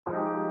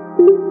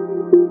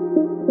Hello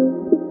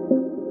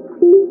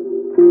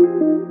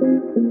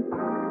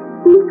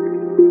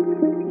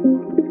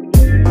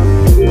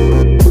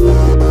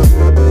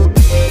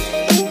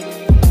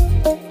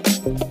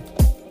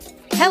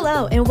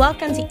and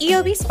welcome to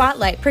EOB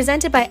Spotlight,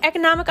 presented by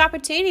Economic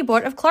Opportunity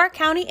Board of Clark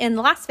County in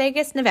Las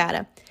Vegas,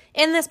 Nevada.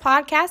 In this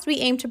podcast, we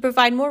aim to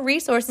provide more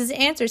resources and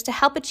answers to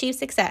help achieve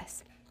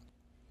success.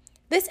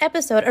 This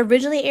episode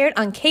originally aired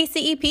on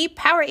KCEP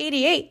Power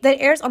 88 that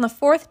airs on the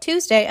fourth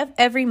Tuesday of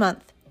every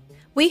month.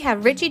 We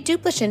have Richie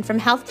Duplichin from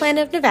Health Plan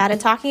of Nevada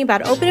talking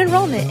about open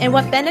enrollment and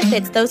what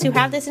benefits those who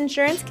have this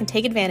insurance can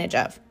take advantage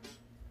of.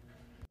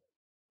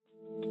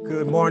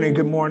 Good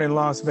morning,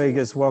 Las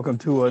Vegas. Welcome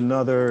to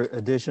another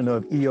edition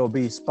of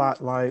EOB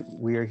Spotlight.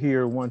 We are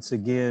here once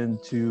again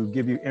to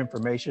give you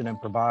information and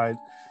provide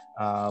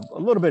a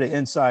little bit of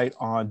insight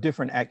on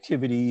different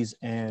activities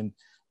and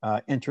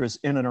interests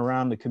in and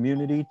around the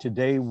community.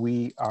 Today,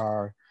 we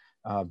are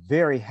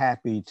very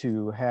happy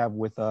to have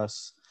with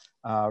us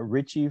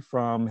Richie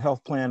from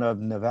Health Plan of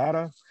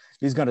Nevada.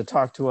 He's going to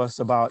talk to us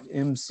about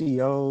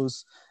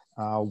MCOs,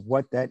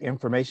 what that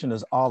information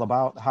is all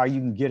about, how you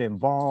can get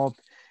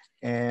involved,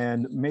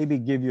 and maybe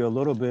give you a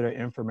little bit of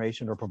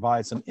information or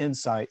provide some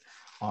insight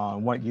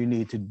on what you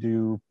need to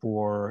do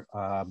for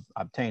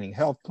obtaining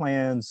health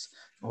plans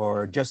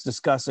or just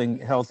discussing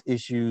health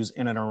issues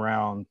in and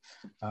around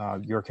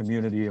your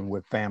community and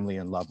with family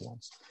and loved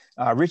ones.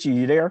 Richie,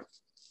 you there?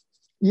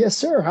 Yes,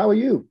 sir. How are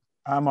you?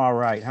 I'm all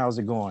right. How's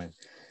it going?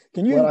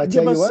 Can you I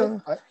give tell us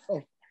you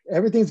what,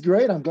 everything's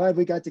great. I'm glad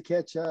we got to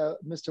catch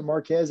Mr.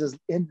 Marquez's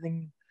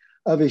ending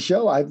of his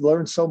show. I've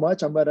learned so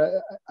much. I'm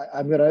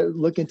gonna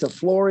look into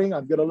flooring.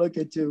 I'm gonna look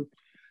into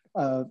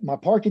my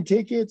parking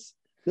tickets.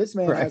 This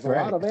man has a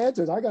lot of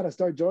answers. I got to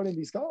start joining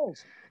these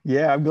calls.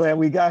 Yeah, I'm glad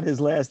we got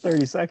his last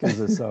 30 seconds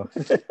or so.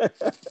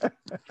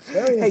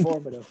 Very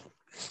informative.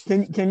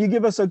 Can you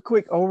give us a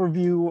quick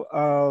overview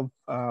of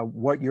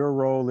what your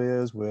role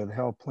is with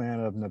Health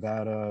Plan of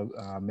Nevada,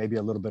 maybe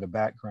a little bit of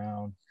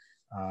background,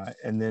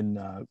 and then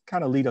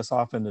kind of lead us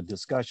off in the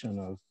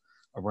discussion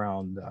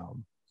around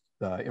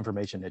the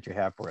information that you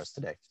have for us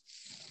today?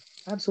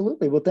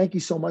 Absolutely. Well, thank you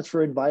so much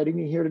for inviting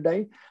me here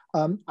today.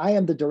 I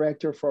am the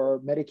director for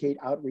Medicaid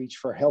Outreach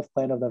for Health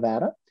Plan of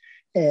Nevada.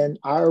 And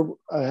I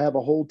have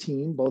a whole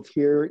team, both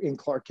here in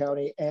Clark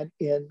County and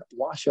in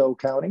Washoe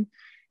County.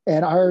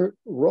 And our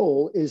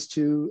role is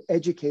to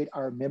educate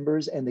our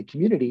members and the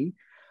community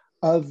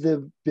of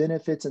the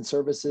benefits and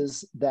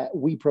services that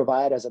we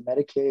provide as a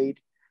Medicaid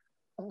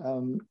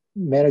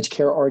managed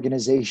care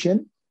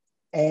organization.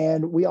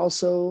 And we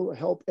also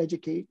help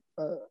educate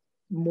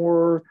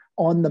more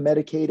on the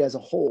Medicaid as a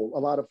whole. A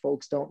lot of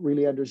folks don't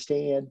really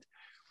understand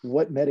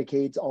what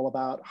Medicaid's all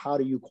about. How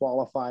do you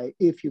qualify?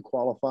 If you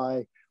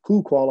qualify,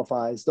 who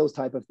qualifies? Those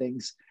type of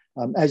things.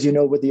 As you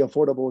know, with the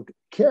Affordable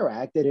Care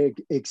Act, it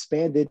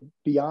expanded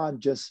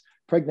beyond just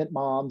pregnant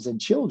moms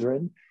and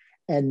children.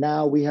 And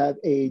now we have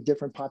a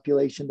different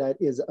population that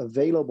is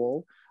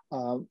available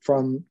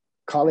from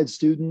college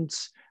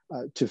students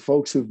to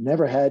folks who've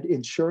never had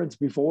insurance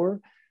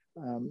before,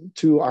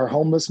 to our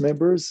homeless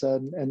members.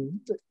 And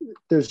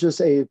there's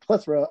just a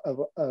plethora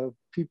of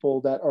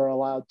people that are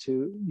allowed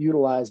to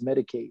utilize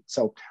Medicaid.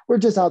 So we're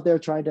just out there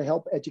trying to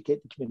help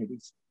educate the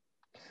communities.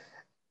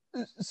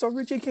 So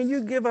Richie, can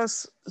you give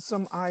us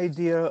some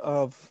idea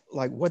of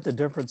like what the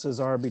differences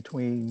are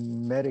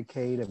between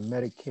Medicaid and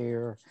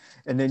Medicare?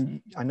 And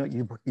then I know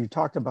you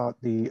talked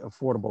about the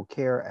Affordable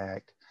Care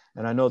Act,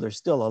 and I know there's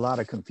still a lot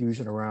of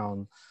confusion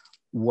around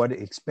what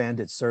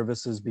expanded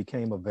services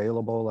became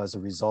available as a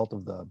result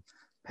of the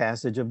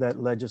passage of that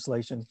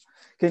legislation.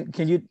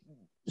 Can you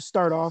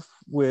start off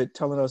with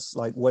telling us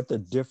like what the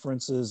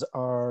differences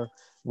are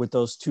with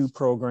those two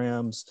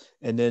programs,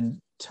 and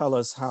then tell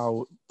us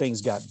how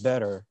things got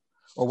better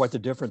or what the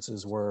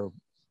differences were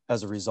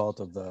as a result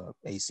of the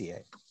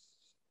ACA?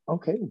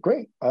 Okay,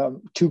 great.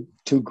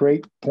 Two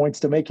great points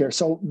to make here.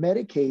 So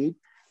Medicaid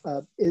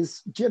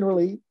is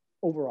generally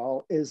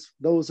overall is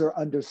those are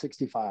under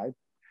 65.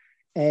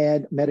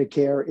 And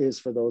Medicare is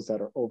for those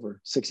that are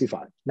over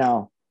 65.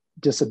 Now,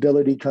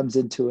 disability comes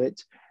into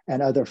it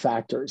and other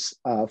factors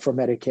for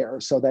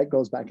Medicare. So that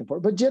goes back and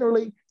forth. But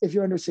generally, if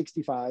you're under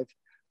 65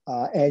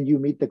 and you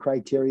meet the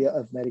criteria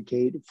of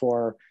Medicaid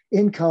for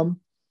income,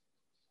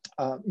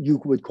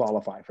 you would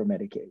qualify for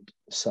Medicaid.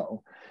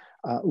 So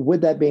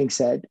with that being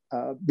said,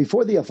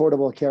 before the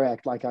Affordable Care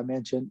Act, like I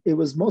mentioned, it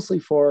was mostly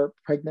for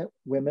pregnant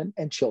women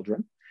and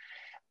children.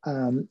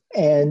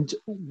 And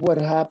what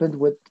happened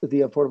with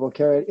the Affordable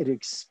Care Act, it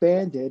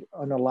expanded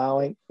on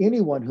allowing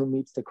anyone who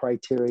meets the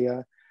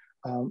criteria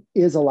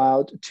is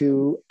allowed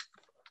to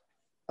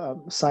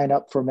sign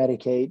up for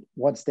Medicaid.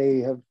 Once they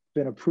have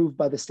been approved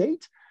by the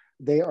state,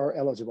 they are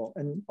eligible.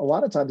 And a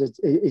lot of times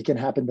it can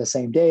happen the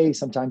same day.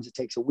 Sometimes it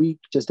takes a week,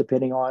 just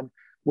depending on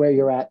where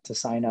you're at to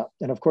sign up.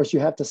 And of course, you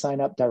have to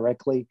sign up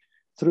directly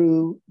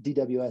through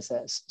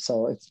DWSS.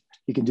 So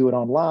you can do it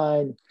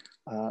online.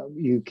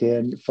 You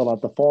can fill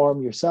out the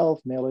form yourself,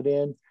 mail it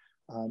in.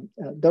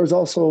 There's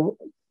also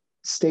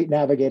state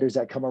navigators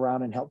that come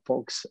around and help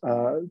folks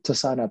to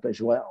sign up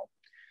as well.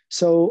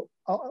 So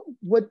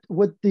what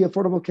the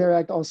Affordable Care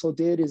Act also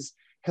did is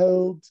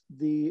held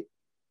the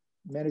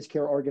managed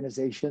care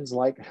organizations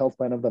like Health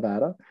Plan of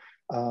Nevada,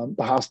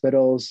 the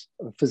hospitals,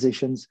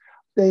 physicians,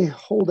 they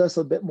hold us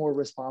a bit more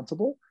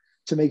responsible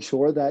to make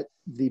sure that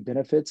the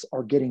benefits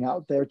are getting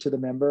out there to the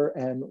member.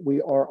 And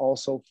we are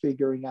also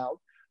figuring out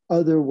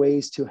other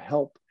ways to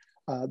help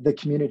the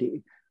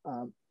community.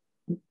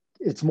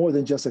 It's more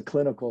than just a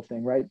clinical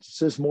thing, right? It's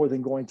just more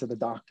than going to the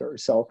doctor.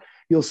 So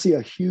you'll see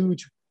a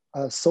huge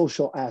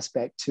social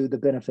aspect to the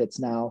benefits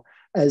now,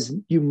 as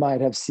you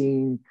might have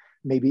seen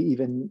maybe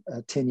even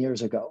 10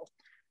 years ago.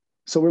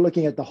 So we're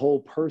looking at the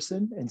whole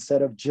person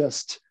instead of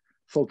just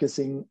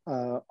focusing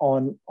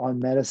on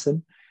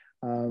medicine.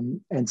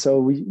 And so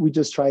we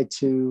just try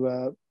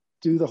to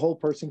do the whole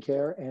person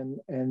care and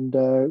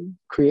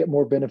create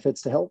more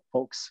benefits to help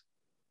folks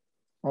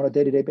on a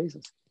day-to-day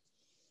basis.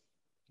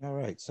 All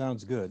right,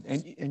 sounds good.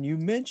 And you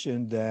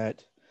mentioned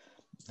that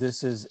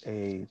this is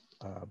a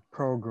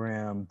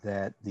program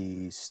that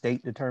the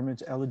state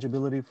determines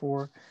eligibility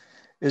for.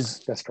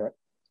 That's correct.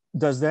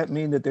 Does that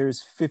mean that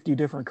there's 50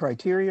 different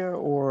criteria,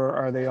 or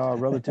are they all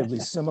relatively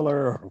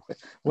similar? Or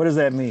what does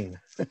that mean?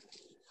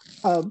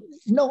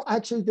 No,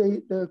 actually,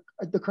 the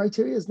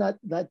criteria is not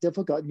that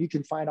difficult. You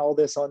can find all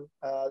this on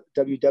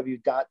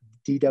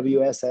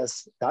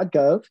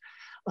www.dwss.gov.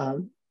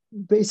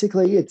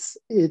 Basically, it's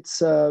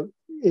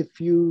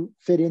if you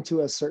fit into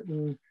a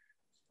certain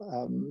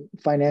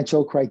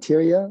financial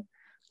criteria,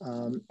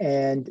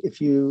 and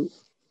if you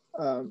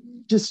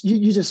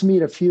just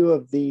meet a few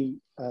of the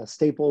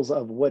staples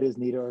of what is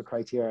needed or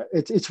criteria,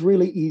 it's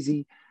really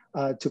easy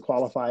to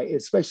qualify,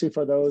 especially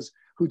for those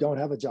who don't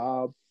have a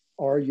job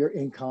or your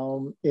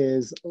income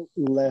is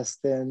less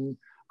than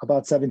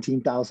about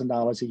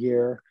 $17,000 a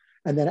year.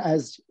 And then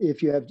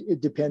if you have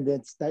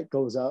dependents, that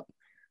goes up.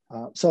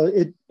 So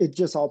it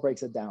just all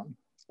breaks it down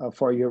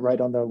for you right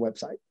on the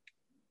website.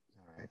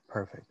 All right,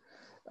 perfect.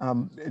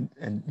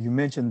 And you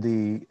mentioned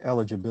the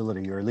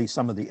eligibility, or at least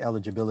some of the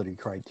eligibility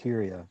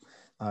criteria.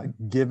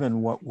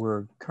 Given what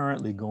we're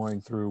currently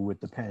going through with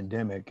the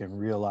pandemic and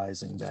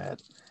realizing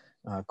that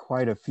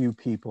quite a few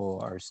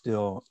people are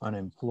still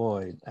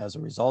unemployed as a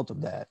result of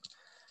that,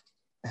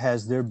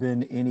 has there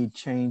been any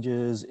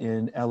changes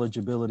in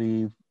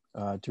eligibility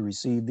to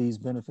receive these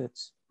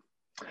benefits?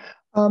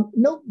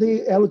 No,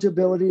 the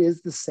eligibility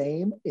is the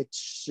same.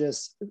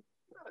 It's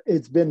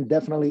been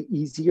definitely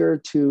easier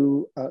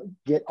to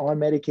get on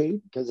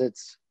Medicaid because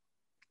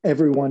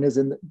everyone is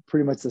in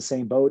pretty much the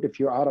same boat.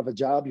 If you're out of a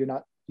job, you're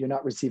not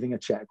receiving a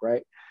check,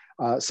 right?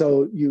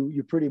 So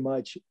you pretty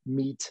much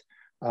meet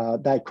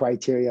that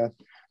criteria.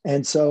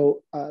 And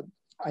so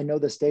I know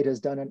the state has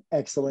done an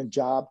excellent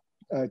job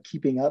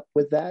keeping up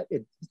with that.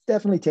 It's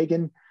definitely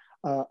taken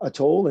a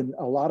toll and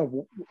a lot of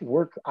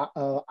work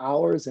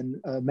hours and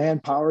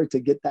manpower to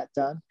get that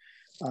done.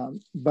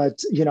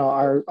 But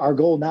our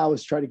goal now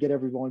is try to get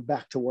everyone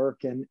back to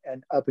work and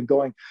up and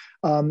going.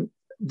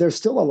 There's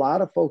still a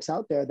lot of folks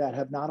out there that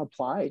have not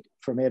applied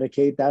for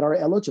Medicaid that are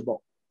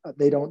eligible.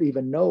 They don't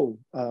even know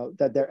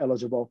that they're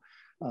eligible.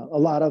 A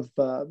lot of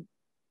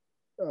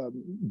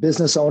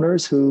business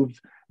owners who've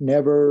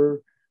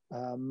never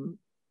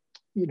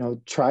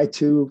tried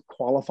to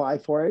qualify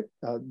for it.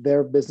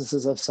 Their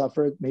businesses have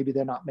suffered. Maybe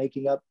they're not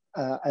making up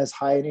as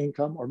high an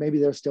income, or maybe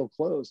they're still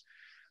closed.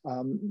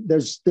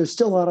 There's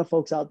still a lot of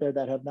folks out there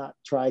that have not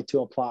tried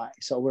to apply.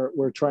 So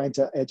we're trying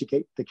to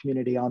educate the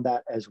community on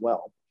that as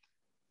well.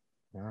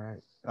 All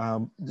right.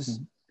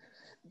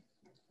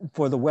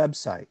 For the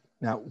website,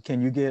 now,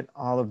 can you get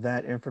all of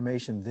that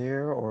information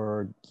there,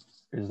 or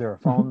is there a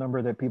phone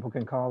number that people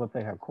can call if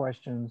they have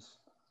questions?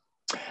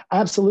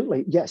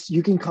 Absolutely. Yes,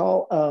 you can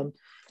call.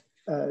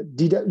 You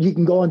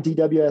can go on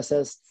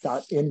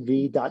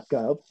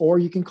dwss.nv.gov, or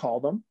you can call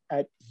them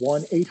at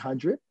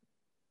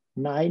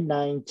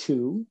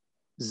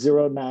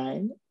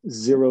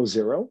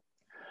 1-800-992-0900,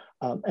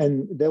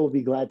 and they will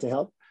be glad to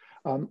help.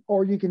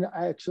 Or you can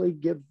actually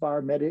give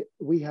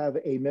we have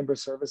a member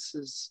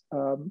services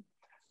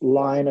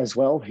line as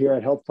well here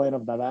at Health Plan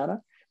of Nevada.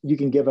 You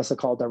can give us a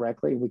call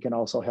directly. We can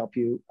also help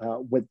you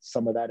with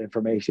some of that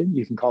information.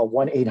 You can call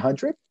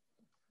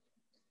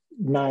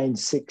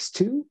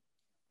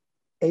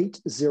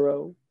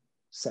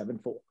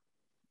 1-800-962-8074. All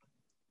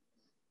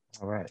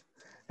right.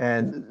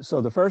 And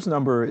so the first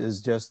number is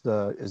just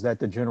is that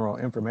the general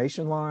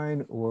information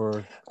line,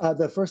 or?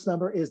 The first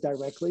number is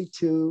directly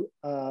to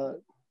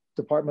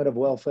Department of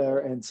Welfare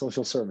and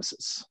Social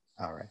Services.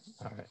 All right.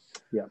 All right.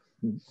 Yeah.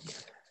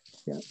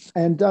 Yeah.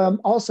 And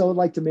also I'd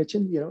like to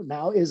mention,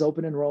 now is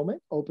open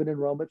enrollment. Open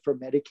enrollment for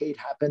Medicaid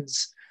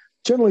happens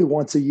generally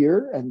once a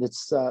year. And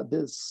it's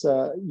this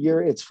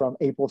year, it's from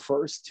April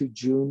 1st to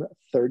June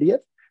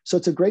 30th. So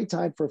it's a great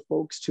time for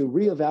folks to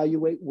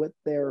reevaluate what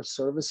their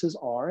services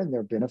are and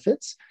their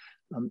benefits.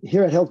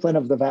 Here at Health Plan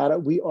of Nevada,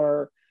 we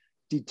are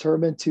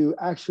determined to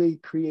actually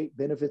create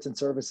benefits and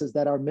services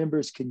that our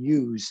members can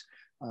use.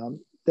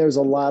 There's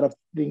a lot of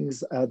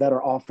things that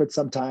are offered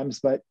sometimes,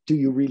 but do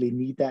you really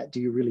need that?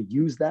 Do you really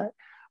use that?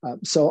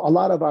 So a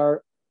lot of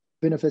our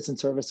benefits and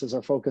services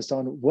are focused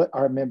on what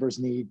our members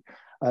need.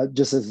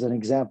 Just as an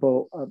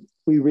example,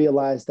 we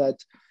realize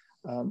that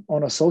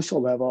on a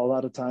social level, a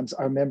lot of times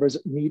our members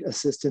need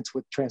assistance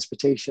with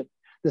transportation.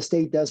 The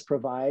state does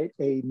provide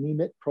a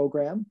NEMIT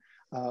program,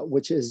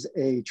 which is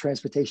a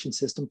transportation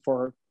system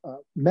for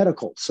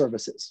medical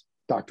services,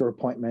 doctor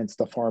appointments,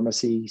 the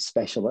pharmacy,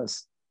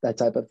 specialists, that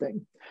type of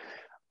thing.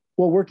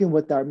 Well, working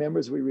with our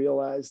members, we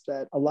realized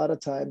that a lot of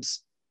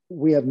times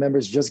we have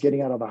members just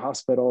getting out of the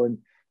hospital and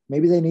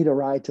maybe they need a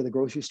ride to the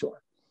grocery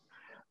store.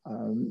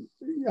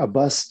 A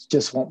bus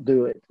just won't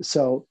do it.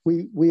 So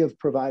we have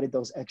provided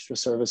those extra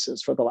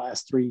services for the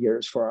last 3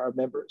 years for our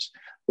members.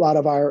 A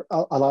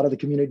lot of the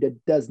community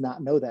does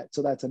not know that.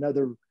 So that's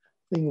another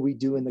thing we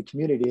do in the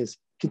community is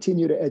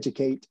continue to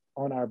educate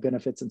on our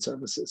benefits and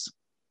services.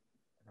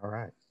 All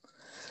right.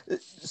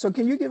 So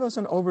can you give us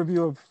an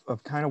overview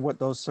of kind of what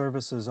those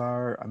services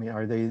are? I mean,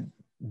 are they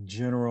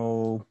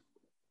general,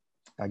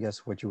 I guess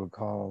what you would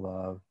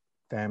call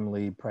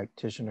family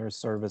practitioner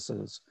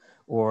services,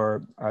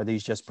 or are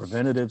these just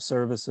preventative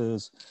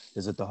services?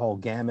 Is it the whole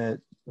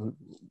gamut?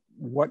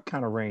 What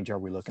kind of range are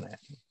we looking at?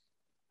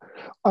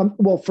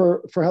 Well,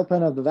 for Health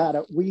Plan of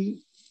Nevada,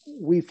 we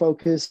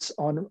focus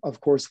on,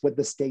 of course, what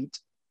the state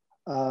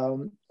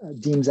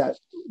deems that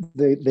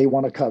they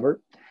want to cover.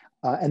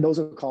 And those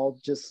are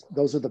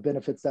those are the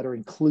benefits that are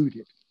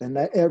included, and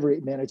that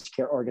every managed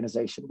care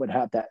organization would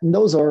have that. And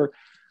those are,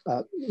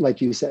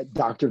 like you said,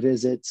 doctor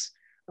visits,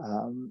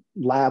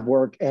 lab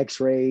work,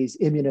 x-rays,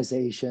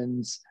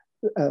 immunizations,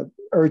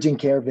 urgent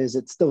care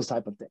visits, those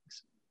type of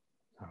things.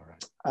 All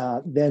right.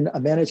 Then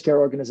a managed care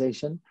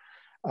organization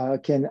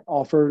can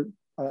offer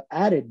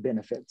added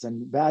benefits,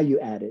 and value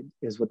added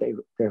is what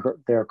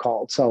they're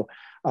called. So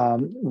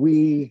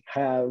we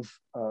have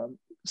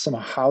some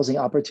housing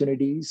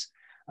opportunities.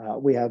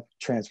 We have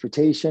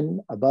transportation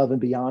above and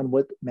beyond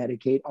what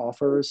Medicaid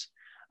offers.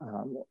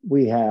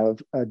 We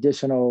have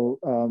additional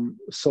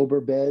sober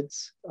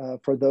beds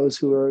for those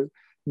who are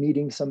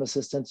needing some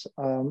assistance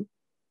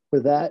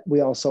with that.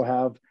 We also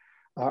have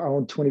our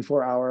own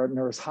 24-hour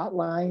nurse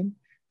hotline.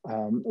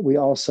 We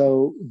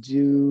also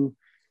do,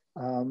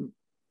 on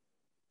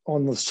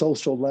the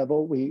social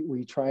level,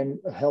 we try and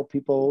help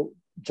people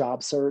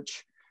job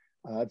search.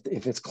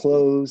 If it's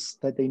clothes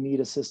that they need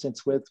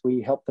assistance with,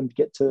 we help them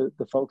get to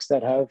the folks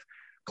that have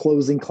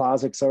closing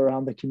closets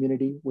around the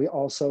community. We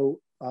also,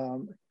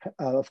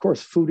 of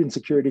course, food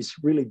insecurity is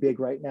really big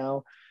right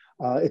now.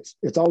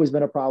 It's always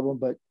been a problem,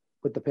 but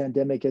with the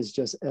pandemic has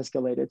just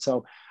escalated.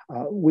 So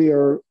we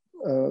are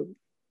a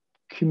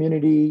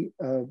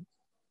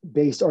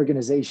community-based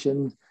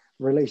organization,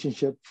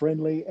 relationship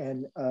friendly,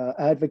 and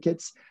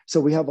advocates. So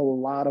we have a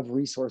lot of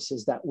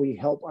resources that we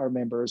help our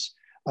members,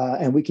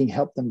 and we can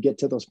help them get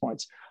to those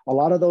points. A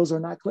lot of those are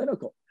not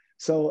clinical.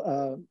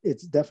 So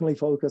it's definitely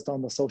focused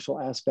on the social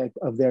aspect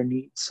of their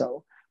needs.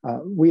 So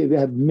we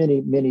have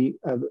many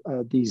of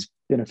these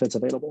benefits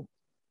available.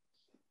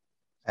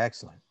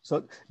 Excellent.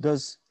 So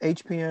does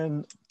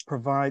HPN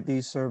provide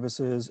these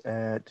services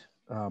at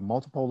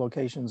multiple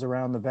locations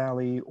around the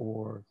valley,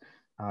 or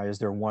is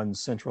there one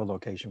central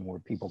location where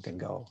people can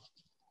go?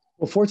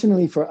 Well,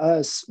 fortunately for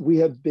us, we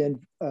have been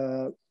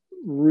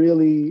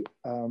really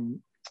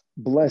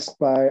blessed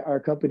by our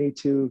company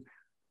to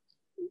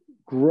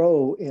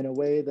grow in a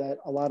way that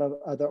a lot of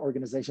other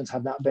organizations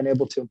have not been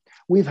able to.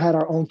 We've had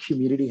our own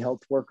community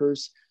health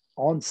workers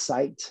on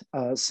site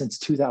since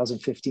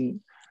 2015.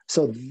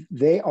 So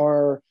they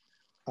are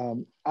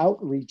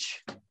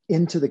outreach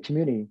into the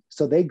community.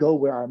 So they go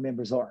where our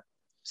members are.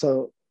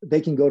 So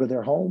they can go to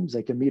their homes,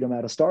 they can meet them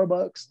at a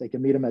Starbucks, they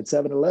can meet them at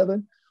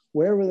 7-Eleven,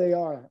 wherever they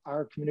are,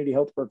 our community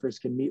health workers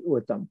can meet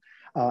with them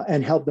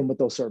and help them with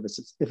those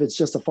services. If it's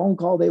just a phone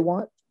call they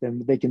want,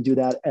 then they can do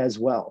that as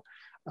well.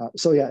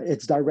 So yeah,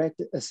 it's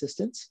direct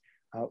assistance.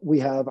 We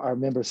have our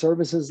member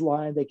services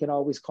line they can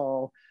always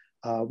call.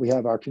 We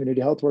have our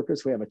community health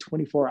workers. We have a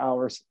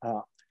 24-hour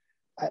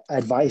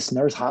advice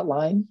nurse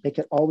hotline. They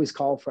can always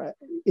call for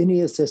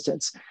any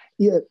assistance.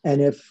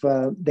 And if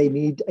they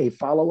need a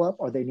follow-up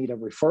or they need a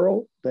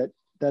referral, that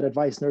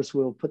advice nurse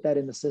will put that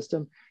in the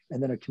system,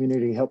 and then a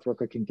community health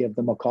worker can give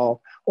them a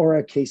call, or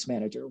a case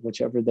manager,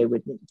 whichever they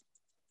would need.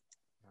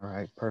 All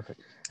right,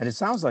 perfect. And it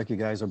sounds like you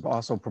guys are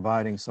also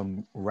providing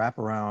some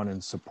wraparound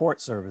and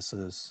support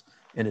services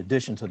in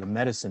addition to the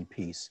medicine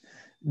piece.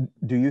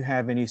 Do you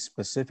have any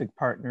specific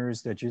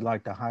partners that you'd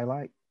like to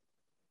highlight?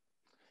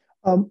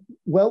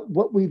 Well,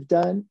 what we've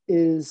done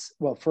is,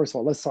 well, first of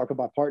all, let's talk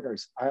about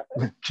partners.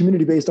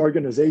 Community-based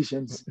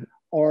organizations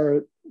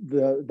are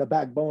the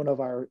backbone of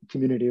our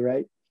community,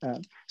 right?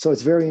 So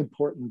it's very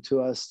important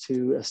to us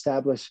to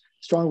establish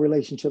strong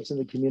relationships in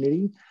the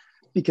community,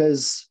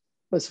 because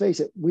let's face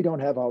it, we don't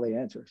have all the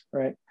answers,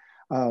 right?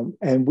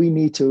 And we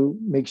need to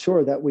make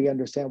sure that we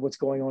understand what's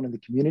going on in the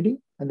community.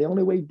 And the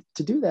only way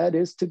to do that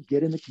is to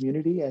get in the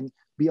community and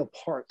be a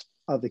part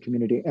of the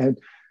community. And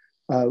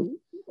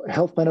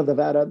Health Plan of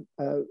Nevada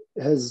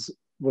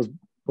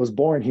was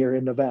born here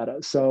in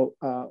Nevada. So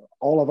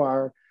all of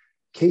our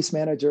case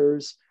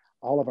managers,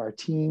 all of our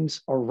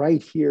teams are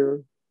right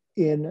here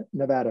in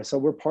Nevada. So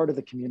we're part of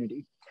the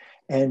community.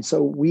 And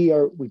so we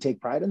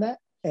take pride in that.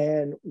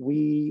 And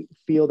we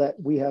feel that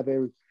we have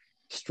a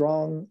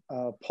strong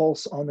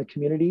pulse on the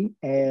community,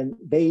 and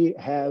they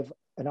have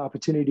an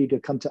opportunity to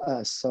come to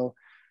us. So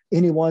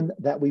anyone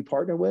that we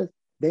partner with,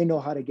 they know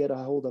how to get a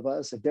hold of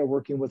us if they're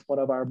working with one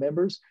of our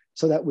members,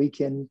 so that we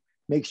can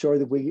make sure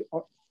that we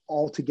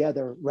all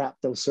together wrap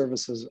those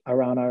services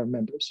around our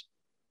members.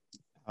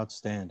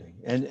 Outstanding.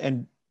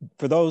 And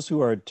for those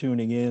who are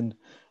tuning in,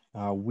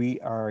 we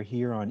are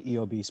here on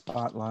EOB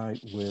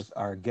Spotlight with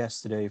our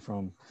guest today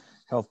from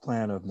Health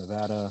Plan of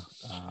Nevada,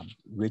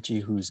 Richie,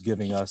 who's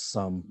giving us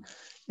some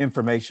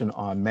information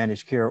on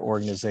managed care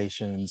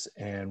organizations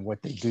and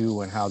what they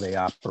do and how they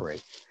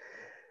operate.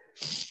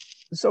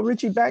 So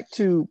Richie, back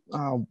to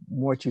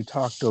what you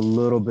talked about a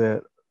little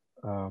bit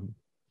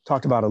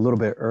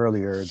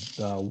earlier,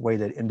 the way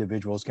that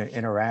individuals can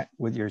interact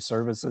with your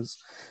services.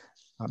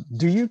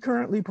 Do you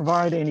currently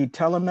provide any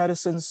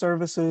telemedicine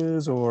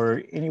services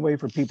or any way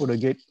for people to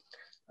get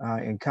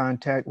in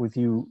contact with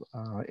you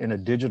in a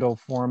digital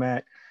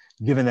format,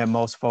 given that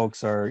most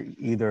folks are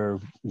either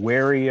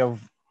wary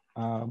of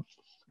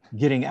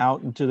getting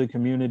out into the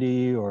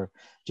community or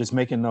just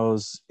making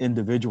those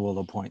individual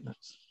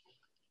appointments?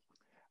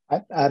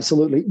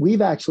 Absolutely.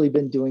 We've actually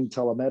been doing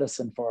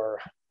telemedicine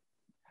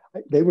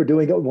they were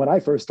doing it when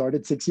I first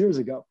started 6 years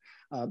ago.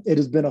 It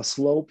has been a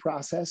slow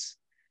process.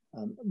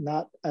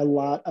 Not a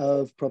lot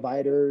of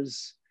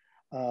providers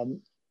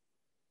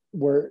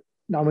were,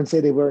 I wouldn't say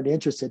they weren't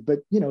interested, but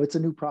it's a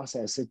new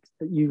process.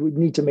 You would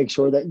need to make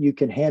sure that you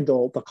can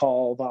handle the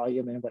call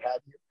volume and what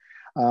have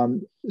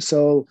you.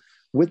 So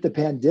with the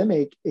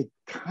pandemic, it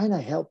kind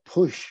of helped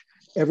push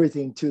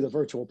everything to the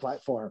virtual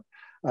platform,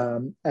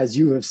 as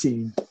you have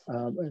seen.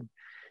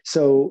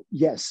 So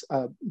yes,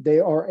 they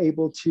are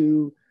able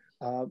to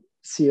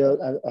see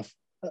a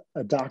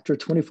doctor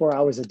 24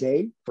 hours a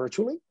day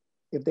virtually,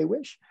 if they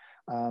wish.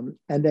 And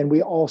then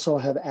we also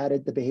have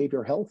added the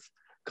behavioral health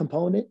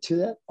component to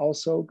that,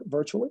 also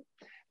virtually.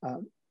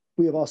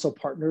 We have also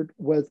partnered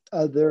with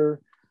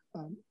other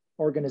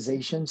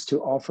organizations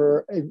to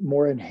offer a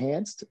more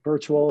enhanced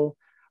virtual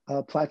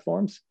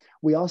platforms.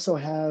 We also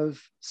have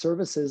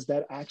services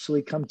that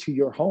actually come to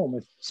your home.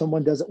 If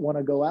someone doesn't want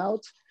to go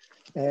out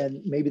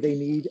and maybe they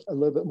need a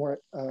little bit more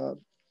a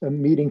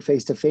meeting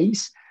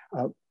face-to-face,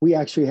 we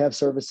actually have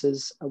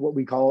services, what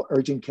we call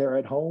urgent care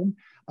at home.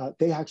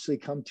 They actually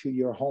come to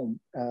your home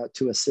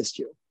to assist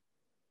you.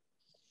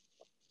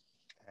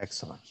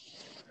 Excellent.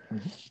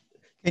 Mm-hmm.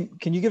 And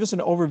can you give us an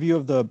overview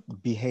of the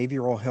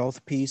behavioral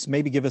health piece?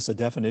 Maybe give us a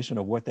definition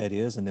of what that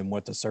is and then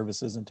what the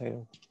services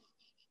entail.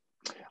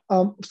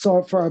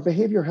 So for our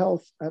behavioral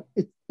health,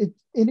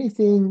 it's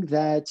anything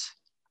that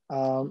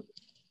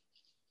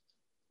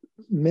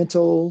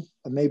mental,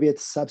 maybe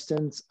it's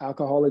substance,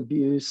 alcohol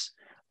abuse,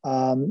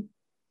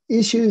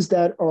 issues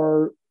that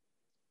are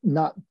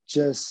not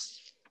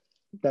just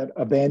that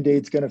a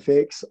Band-Aid's going to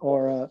fix,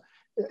 or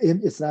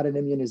it's not an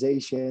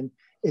immunization.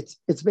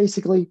 It's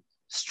basically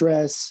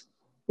stress,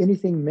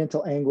 anything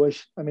mental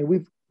anguish. I mean,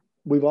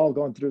 we've all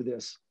gone through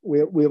this.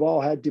 We've all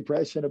had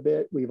depression a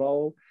bit. We've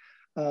all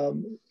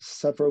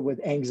suffer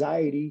with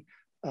anxiety,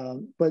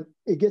 but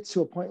it gets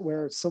to a point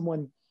where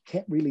someone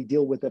can't really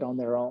deal with it on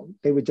their own.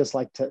 They would just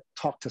like to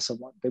talk to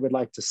someone. They would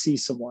like to see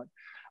someone.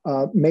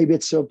 Maybe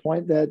it's to a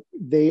point that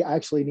they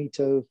actually need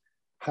to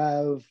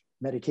have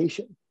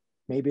medication.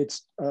 Maybe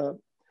it's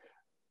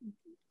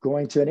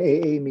going to an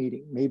AA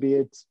meeting. Maybe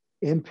it's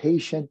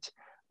inpatient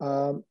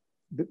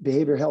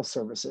behavioral health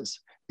services.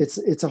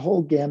 It's a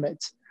whole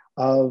gamut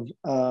of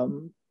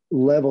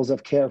levels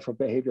of care for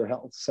behavioral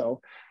health.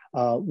 So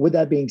with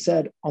that being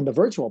said, on the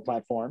virtual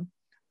platform,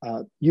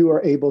 you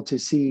are able to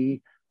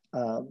see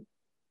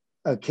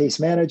a case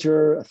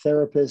manager, a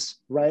therapist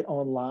right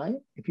online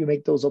if you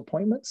make those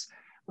appointments.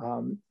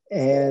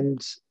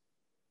 And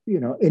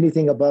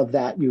anything above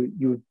that, you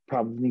would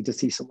probably need to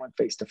see someone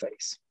face to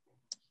face.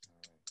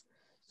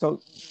 So,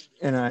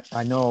 and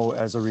I know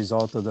as a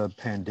result of the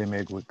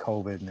pandemic with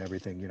COVID and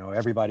everything,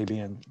 everybody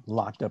being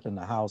locked up in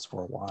the house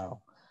for a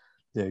while,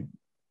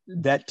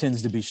 that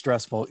tends to be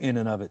stressful in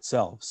and of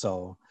itself.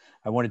 So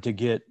I wanted to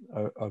get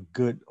a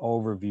good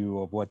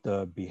overview of what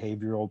the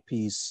behavioral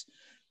piece,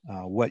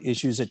 what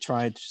issues it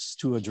tries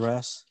to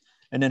address,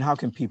 and then how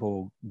can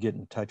people get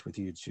in touch with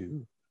you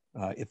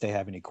if they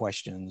have any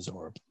questions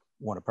or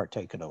want to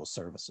partake of those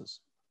services.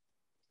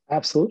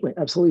 Absolutely.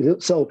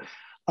 So,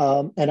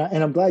 and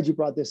I'm glad you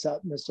brought this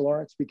up, Mr.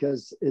 Lawrence,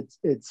 because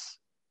it's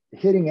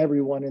hitting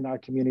everyone in our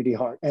community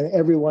hard, and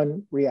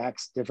everyone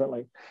reacts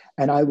differently.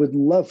 And I would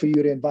love for you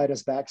to invite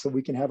us back so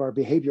we can have our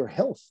behavioral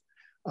health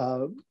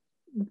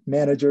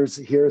managers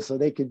here so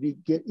they could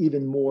get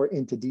even more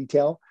into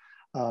detail.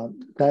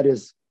 That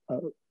is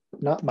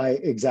not my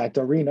exact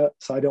arena,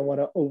 so I don't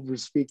want to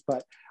overspeak,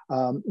 but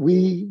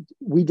we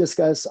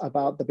discuss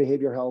about the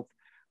behavioral health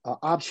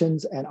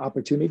options and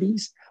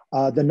opportunities.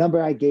 The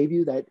number I gave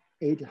you, that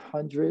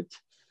 800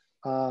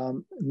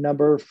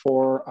 number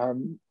for our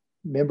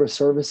member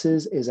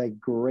services, is a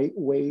great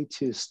way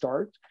to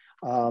start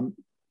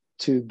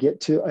to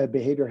get to a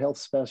behavioral health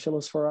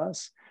specialist for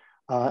us.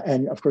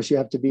 And of course, you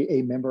have to be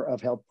a member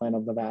of Health Plan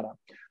of Nevada.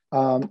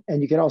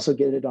 And you can also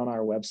get it on our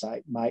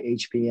website,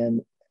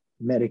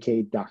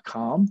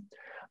 myhpnmedicaid.com.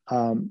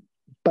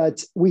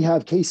 But we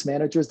have case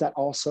managers that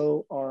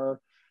also are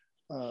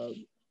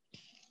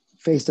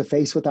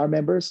face-to-face with our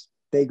members.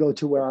 They go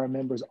to where our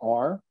members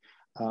are.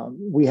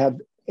 We have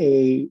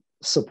a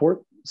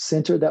support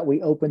center that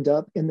we opened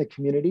up in the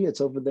community.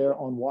 It's over there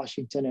on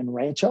Washington and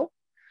Rancho,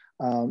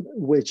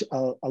 which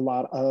a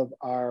lot of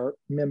our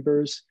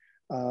members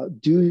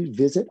do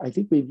visit. I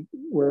think we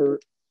were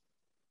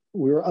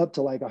up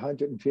to like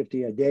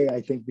 150 a day,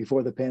 I think,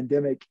 before the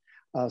pandemic.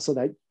 So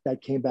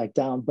that came back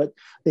down. But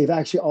they've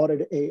actually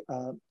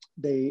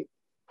they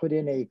put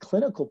in a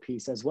clinical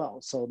piece as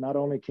well. So not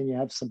only can you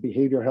have some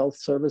behavioral health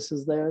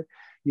services there,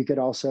 you could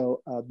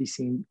also be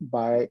seen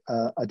by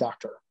a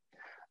doctor.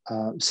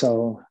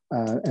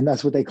 And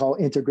that's what they call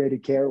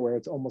integrated care, where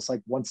it's almost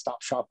like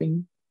one-stop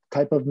shopping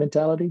type of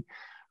mentality,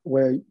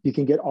 where you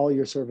can get all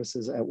your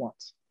services at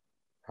once.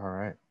 All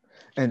right.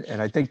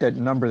 And I think that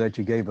number that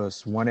you gave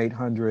us,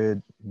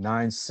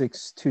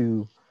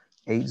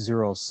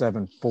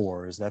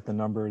 1-800-962-8074, is that the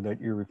number that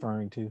you're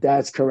referring to?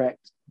 That's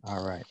correct.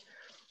 All right.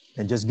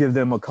 And just give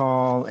them a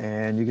call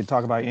and you can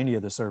talk about any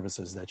of the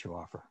services that you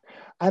offer.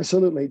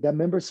 Absolutely. The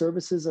member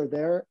services are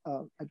there.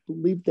 I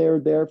believe they're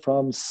there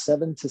from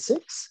 7 to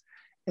 6,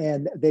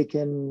 and they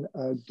can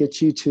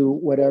get you to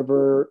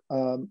whatever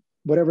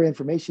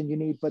information you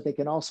need, but they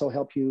can also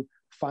help you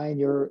find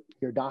your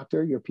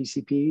doctor, your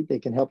PCP. They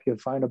can help you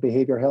find a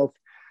behavioral health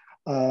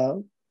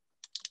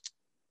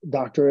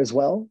doctor as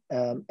well.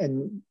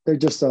 And they're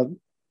just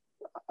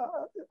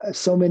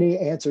so many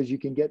answers you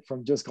can get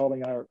from just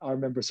calling our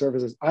member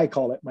services. I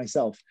call it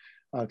myself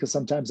because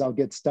sometimes I'll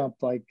get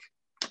stumped like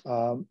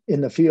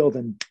in the field,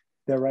 and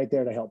they're right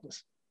there to help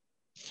us.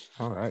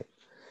 All right.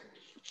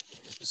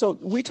 So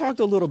we talked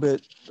a little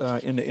bit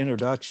in the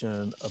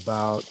introduction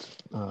about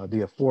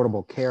the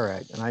Affordable Care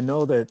Act, and I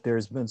know that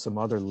there's been some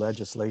other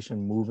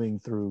legislation moving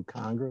through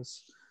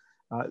Congress.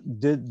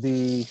 Did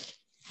the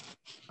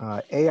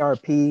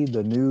ARP,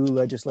 the new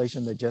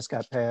legislation that just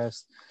got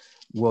passed,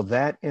 will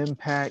that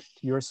impact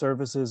your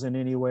services in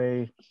any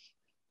way?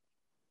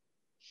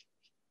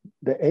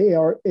 The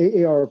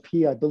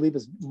AARP, I believe,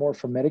 is more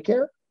for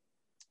Medicare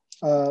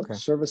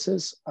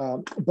services.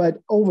 But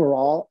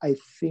overall, I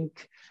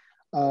think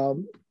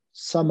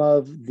some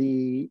of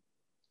the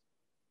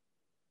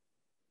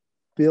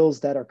bills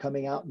that are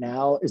coming out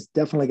now is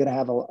definitely going to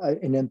have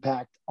an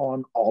impact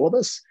on all of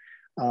us.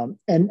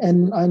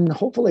 And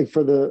hopefully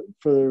for the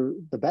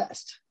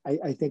best.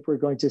 I think we're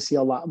going to see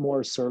a lot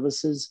more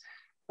services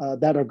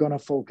that are going to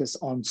focus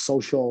on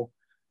social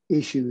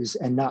issues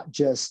and not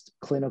just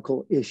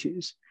clinical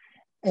issues.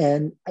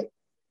 And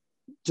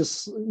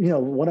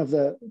one of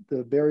the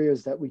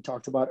barriers that we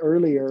talked about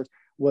earlier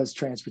was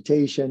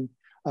transportation.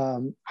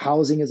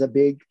 Housing is a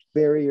big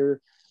barrier,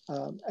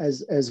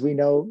 as we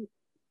know,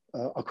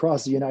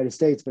 across the United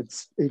States, but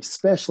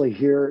especially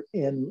here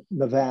in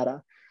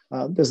Nevada.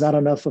 There's not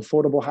enough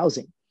affordable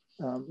housing.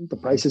 The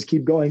prices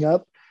keep going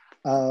up,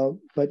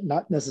 but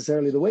not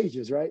necessarily the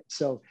wages, right?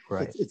 So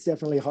right. It's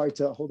definitely hard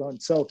to hold on.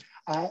 So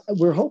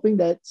we're hoping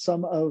that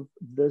some of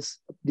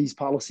these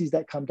policies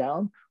that come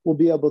down will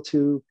be able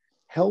to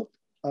help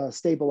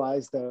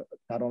stabilize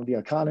not only the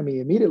economy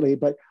immediately,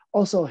 but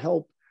also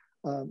help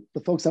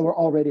the folks that were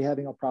already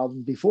having a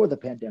problem before the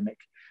pandemic,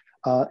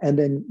 and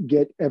then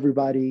get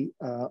everybody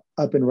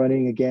up and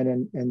running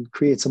again and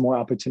create some more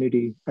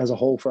opportunity as a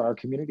whole for our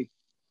community.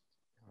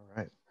 All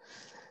right.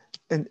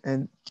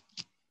 And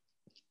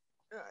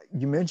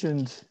you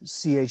mentioned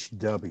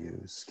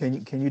CHWs.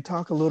 Can you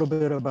talk a little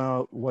bit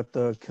about what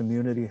the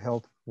community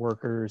health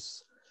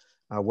workers,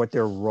 what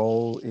their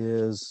role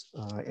is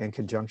in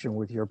conjunction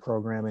with your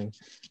programming,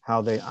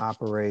 how they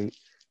operate,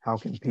 how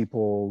can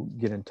people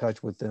get in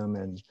touch with them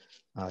and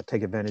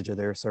take advantage of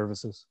their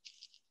services?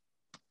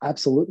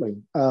 Absolutely.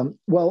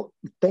 Well,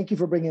 thank you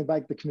for bringing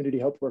back the community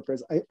health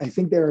workers. I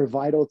think they're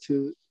vital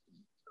to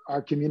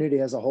our community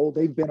as a whole.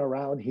 They've been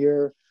around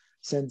here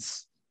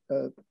since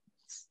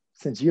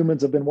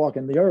humans have been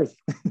walking the earth.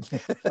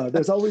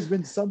 There's always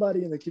been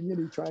somebody in the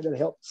community trying to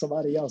help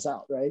somebody else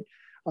out, right?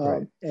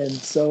 Right. And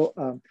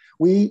so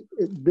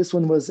this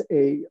one was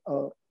a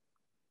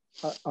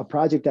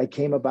project that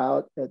came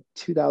about in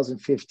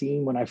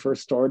 2015 when I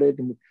first started,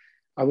 and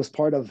I was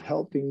part of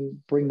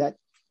helping bring that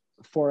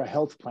for a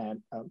health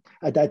plan.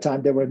 At that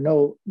time, there were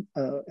no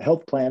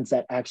health plans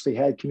that actually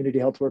had community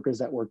health workers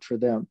that worked for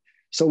them.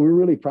 So we're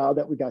really proud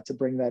that we got to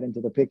bring that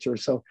into the picture.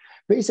 So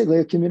basically,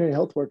 a community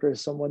health worker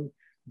is someone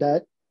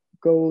that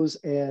goes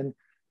and,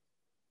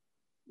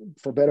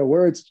 for better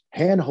words,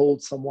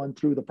 handhold someone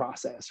through the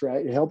process,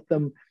 right? Help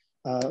them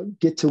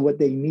get to what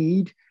they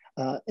need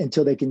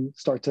until they can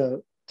start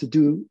to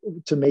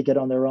make it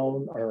on their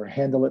own or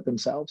handle it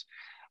themselves.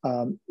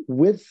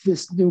 With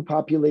this new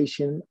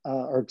population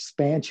or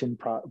expansion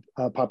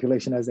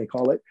population, as they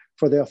call it,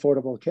 for the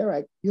Affordable Care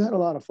Act, you had a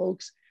lot of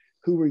folks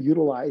who were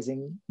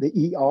utilizing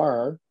the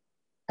ER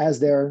as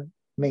their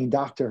main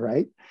doctor,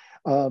 right?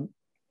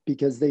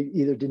 because they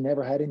either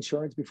never had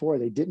insurance before, or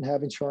they didn't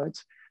have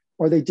insurance,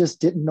 or they just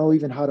didn't know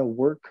even how to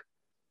work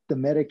the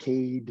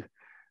Medicaid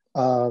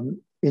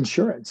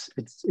insurance.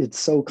 It's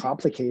so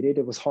complicated.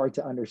 It was hard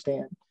to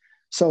understand.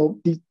 So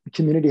the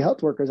community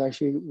health workers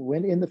actually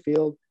went in the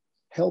field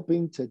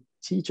helping to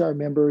teach our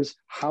members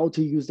how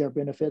to use their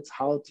benefits,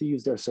 how to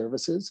use their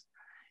services,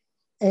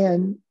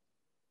 and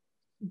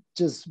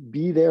just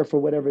be there for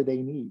whatever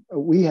they need.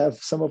 We have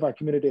some of our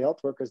community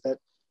health workers that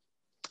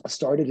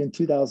started in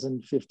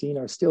 2015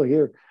 are still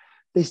here.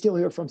 They still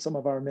hear from some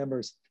of our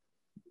members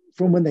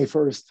from when they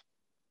first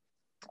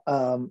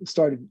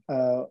started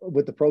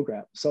with the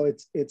program. So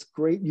it's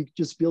great. You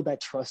just build that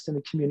trust in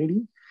the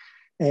community,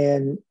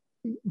 and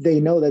they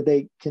know that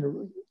they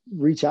can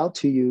reach out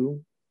to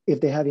you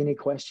if they have any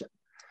question.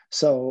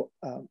 So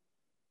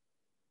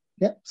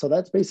yeah, so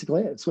that's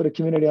basically it. It's what a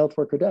community health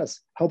worker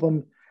does. Help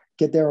them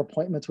get their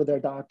appointments with their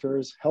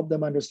doctors, help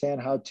them understand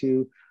how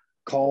to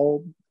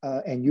call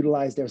and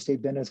utilize their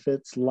state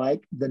benefits,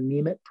 like the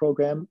NEMIT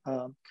program,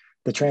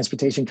 the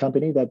transportation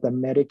company that the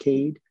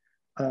Medicaid,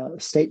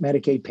 state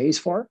Medicaid pays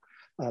for.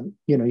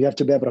 You have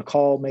to be able to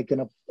call,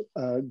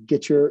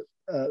 get your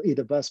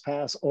either bus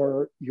pass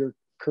or your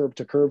curb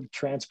to curb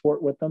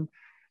transport with them.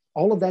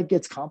 All of that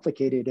gets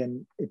complicated,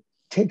 and it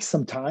takes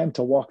some time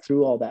to walk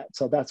through all that.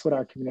 So that's what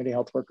our community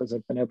health workers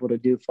have been able to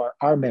do for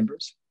our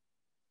members.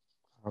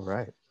 All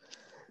right.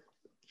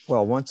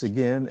 Well, once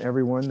again,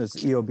 everyone, this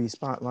EOB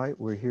Spotlight.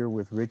 We're here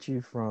with Richie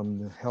from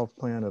the Health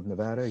Plan of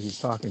Nevada. He's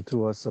talking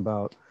to us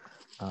about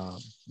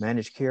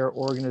managed care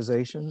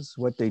organizations,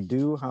 what they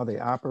do, how they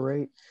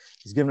operate.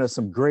 He's given us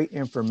some great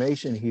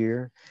information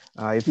here.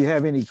 If you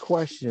have any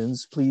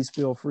questions, please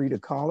feel free to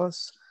call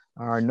us.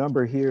 Our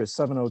number here is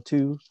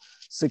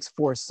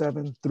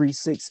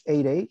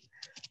 702-647-3688.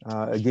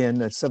 Again,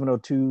 that's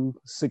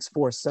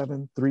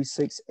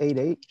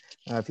 702-647-3688.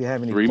 If you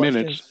have any 3 questions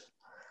minutes.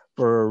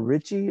 for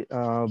Richie,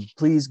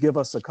 please give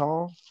us a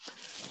call.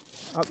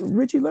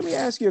 Richie, let me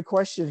ask you a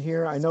question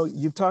here. I know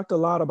you've talked a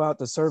lot about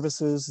the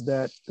services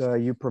that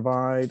you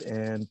provide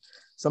and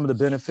some of the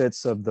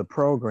benefits of the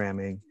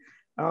programming.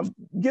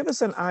 Give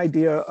us an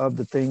idea of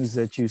the things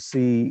that you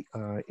see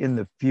in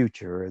the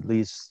future, at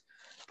least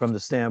from the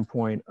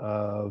standpoint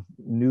of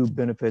new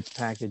benefits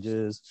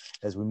packages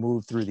as we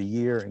move through the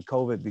year and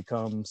COVID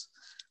becomes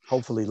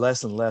hopefully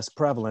less and less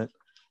prevalent.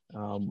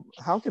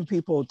 How can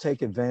people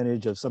take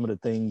advantage of some of the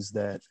things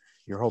that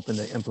you're hoping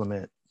to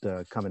implement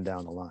coming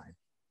down the line?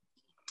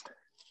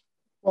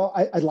 Well,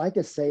 I'd like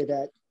to say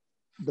that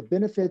the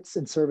benefits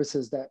and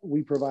services that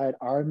we provide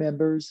our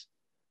members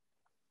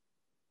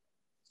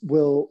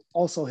will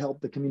also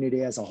help the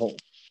community as a whole.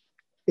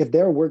 If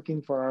they're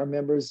working for our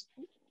members,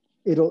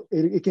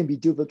 it can be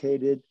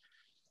duplicated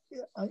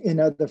in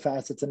other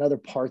facets and other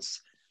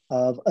parts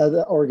of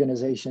other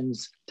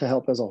organizations to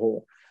help as a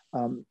whole.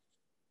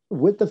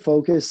 With the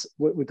focus,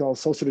 what we call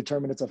social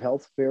determinants of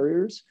health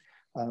barriers,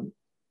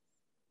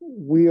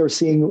 we are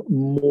seeing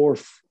more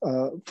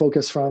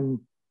focus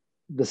from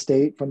the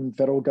state, from the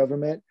federal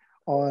government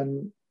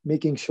on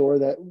making sure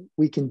that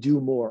we can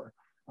do more.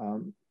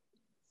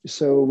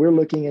 So we're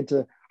looking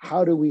into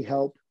how do we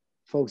help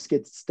folks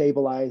get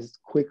stabilized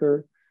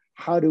quicker?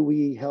 How do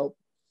we help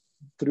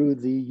through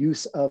the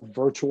use of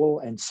virtual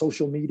and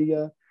social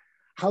media?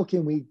 How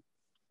can we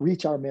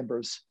reach our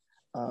members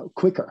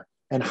quicker?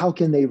 And how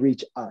can they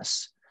reach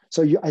us?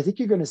 So I think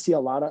you're going to see a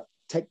lot of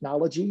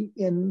technology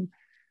in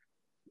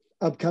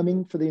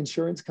upcoming for the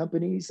insurance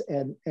companies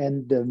and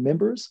the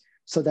members,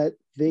 so that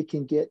they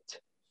can get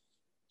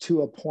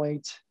to a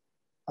point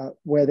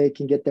where they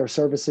can get their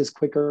services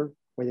quicker,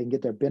 where they can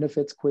get their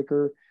benefits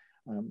quicker.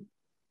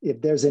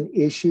 If there's an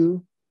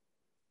issue,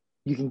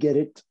 you can get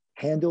it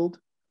handled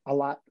a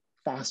lot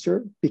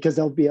faster because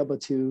they'll be able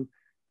to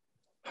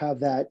have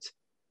that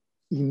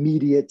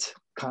immediate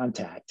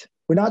contact.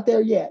 We're not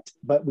there yet,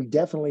 but we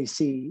definitely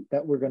see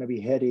that we're going to be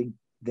heading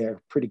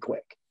there pretty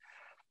quick.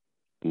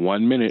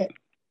 1 minute.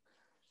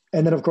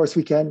 And then, of course,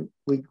 we can't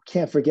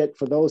forget,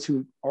 for those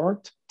who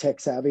aren't tech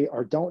savvy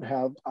or don't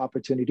have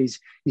opportunities,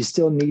 you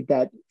still need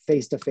that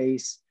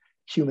face-to-face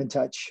human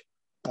touch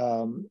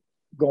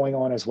going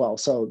on as well.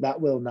 So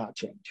that will not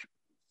change.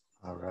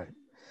 All right.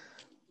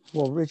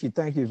 Well, Richie,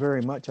 thank you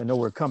very much. I know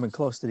we're coming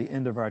close to the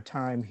end of our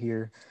time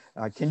here.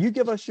 Can you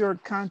give us your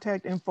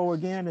contact info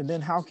again? And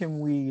then how can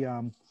we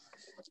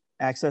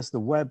access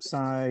the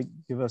website?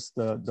 Give us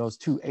those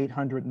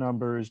 2-800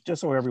 numbers,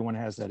 just so everyone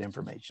has that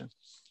information.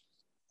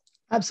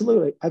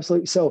 Absolutely.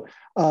 Absolutely. So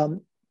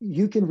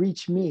you can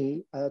reach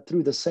me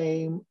through the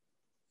same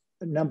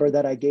number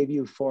that I gave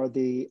you for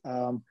the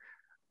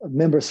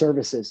member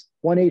services,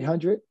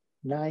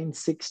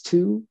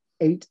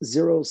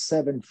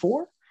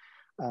 1-800-962-8074.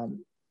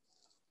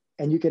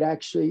 And you could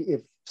actually,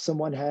 if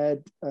someone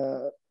had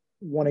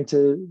wanting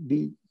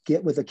to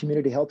get with a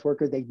community health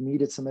worker, they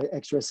needed some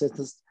extra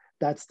assistance,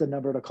 that's the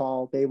number to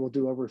call. They will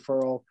do a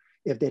referral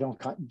if they don't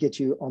get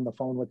you on the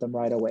phone with them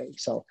right away.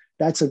 So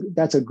that's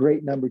a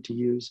great number to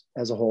use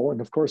as a whole.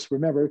 And of course,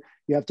 remember,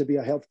 you have to be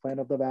a Health Plan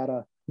of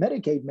Nevada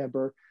Medicaid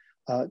member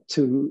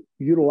to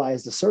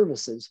utilize the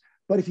services.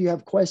 But if you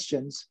have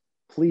questions,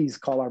 please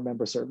call our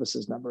member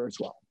services number as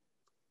well.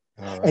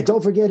 All right. And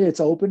don't forget, it's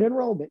open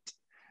enrollment.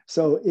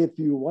 So if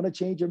you want to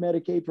change your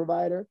Medicaid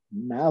provider,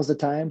 now's the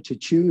time to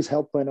choose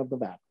Health Plan of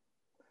Nevada.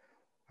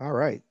 All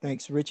right.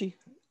 Thanks, Richie.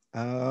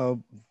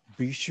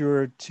 Be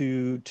sure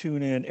to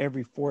tune in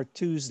every fourth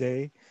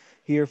Tuesday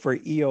here for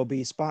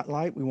EOB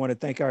Spotlight. We want to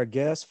thank our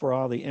guest for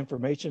all the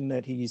information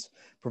that he's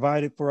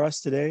provided for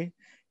us today.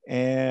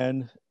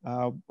 And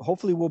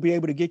hopefully we'll be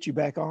able to get you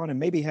back on and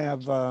maybe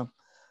have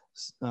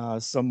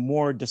some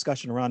more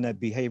discussion around that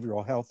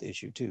behavioral health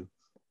issue too.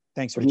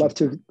 Thanks, Richie.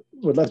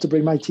 Would love to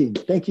bring my team.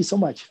 Thank you so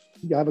much.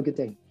 You have a good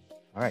day.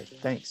 All right.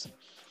 Thanks.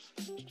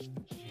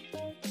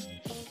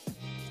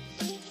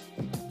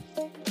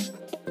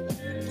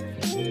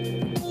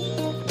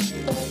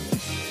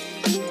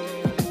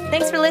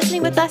 Thanks for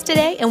listening with us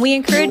today, and we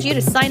encourage you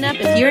to sign up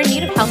if you're in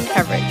need of health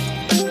coverage.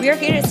 We are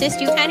here to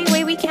assist you any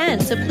way we can,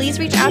 so please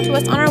reach out to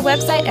us on our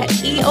website at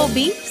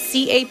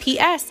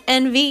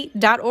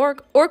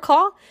eobcapsnv.org or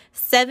call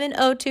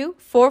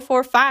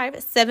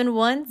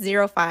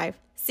 702-445-7105.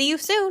 See you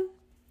soon.